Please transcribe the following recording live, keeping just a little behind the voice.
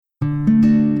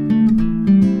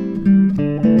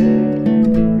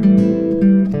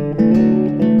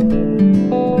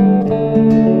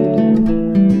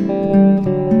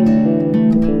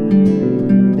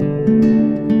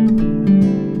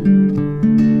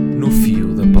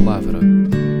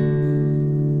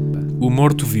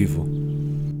morto-vivo.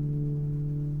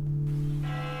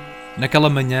 Naquela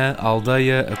manhã, a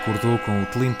aldeia acordou com o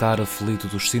tilintar aflito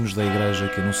dos sinos da igreja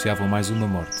que anunciavam mais uma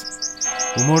morte.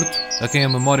 O morto, a quem a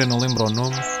memória não lembra o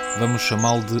nome, vamos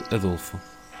chamá-lo de Adolfo.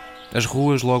 As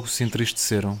ruas logo se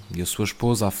entristeceram e a sua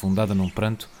esposa, afundada num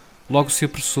pranto, logo se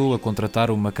apressou a contratar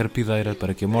uma carpideira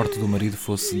para que a morte do marido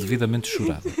fosse devidamente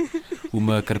chorada.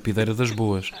 Uma carpideira das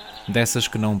boas, dessas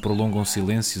que não prolongam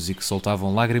silêncios e que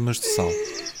soltavam lágrimas de sal.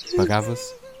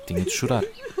 Pagava-se, tinha de chorar.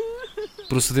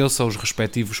 Procedeu-se aos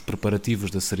respectivos preparativos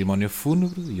da cerimónia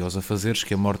fúnebre e aos afazeres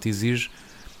que a morte exige.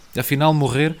 Afinal,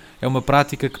 morrer é uma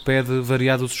prática que pede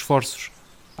variados esforços.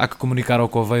 Há que comunicar ao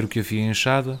coveiro que havia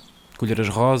enxada, colher as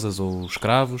rosas ou os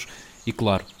cravos e,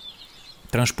 claro,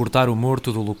 transportar o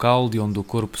morto do local de onde o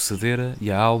corpo cedera e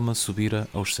a alma subira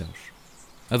aos céus.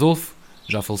 Adolfo,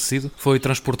 já falecido, foi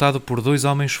transportado por 2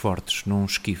 homens fortes num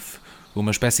esquife,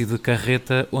 uma espécie de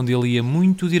carreta onde ele ia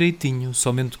muito direitinho,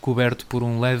 somente coberto por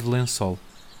um leve lençol.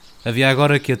 Havia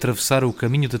agora que atravessar o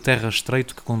caminho de terra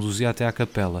estreito que conduzia até à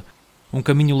capela, um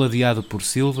caminho ladeado por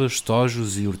silvas,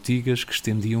 tojos e urtigas que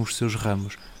estendiam os seus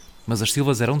ramos. Mas as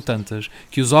silvas eram tantas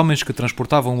que os homens que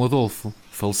transportavam o Adolfo,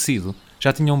 falecido,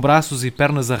 já tinham braços e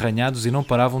pernas arranhados e não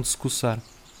paravam de se coçar.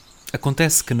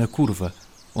 Acontece que na curva,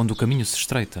 onde o caminho se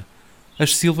estreita,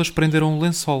 as silvas prenderam o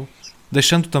lençol,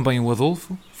 deixando também o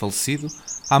Adolfo, falecido,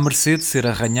 à mercê de ser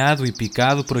arranhado e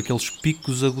picado por aqueles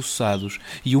picos aguçados.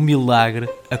 E o milagre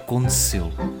aconteceu.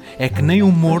 É que nem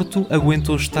o morto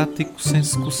aguentou estático sem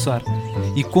se coçar.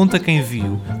 E conta quem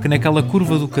viu que naquela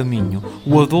curva do caminho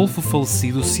o Adolfo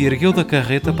falecido se ergueu da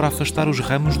carreta para afastar os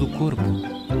ramos do corpo.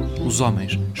 Os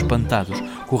homens, espantados,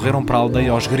 correram para a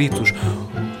aldeia aos gritos: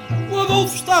 "O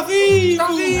Adolfo está vivo! Está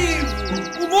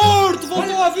vivo! O morto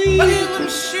voltou à vida! Olha ele a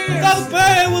mexer! Está de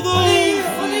pé o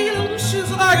Adolfo! Olha ele a mexer!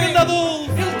 Grande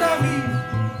Adolfo! Ele está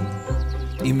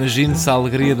vivo!" Imagine-se a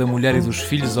alegria da mulher e dos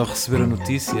filhos ao receber a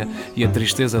notícia e a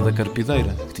tristeza da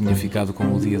carpideira, que tinha ficado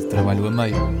com o dia de trabalho a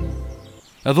meio.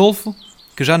 Adolfo,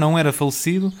 que já não era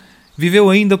falecido, viveu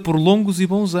ainda por longos e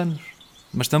bons anos.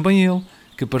 Mas também ele,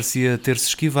 que parecia ter-se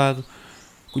esquivado,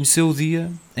 conheceu o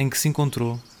dia em que se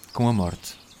encontrou com a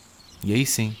morte. E aí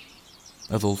sim,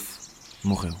 Adolfo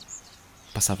morreu.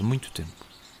 Passado muito tempo.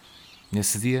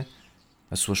 Nesse dia,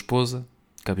 a sua esposa,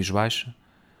 cabisbaixa,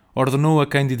 ordenou a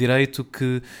quem de direito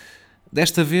que,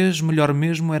 desta vez, melhor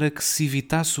mesmo era que se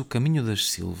evitasse o caminho das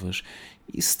silvas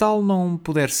e, se tal não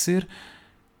puder ser,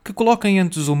 que coloquem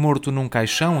antes o morto num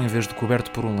caixão em vez de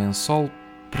coberto por um lençol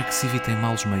para que se evitem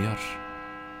males maiores.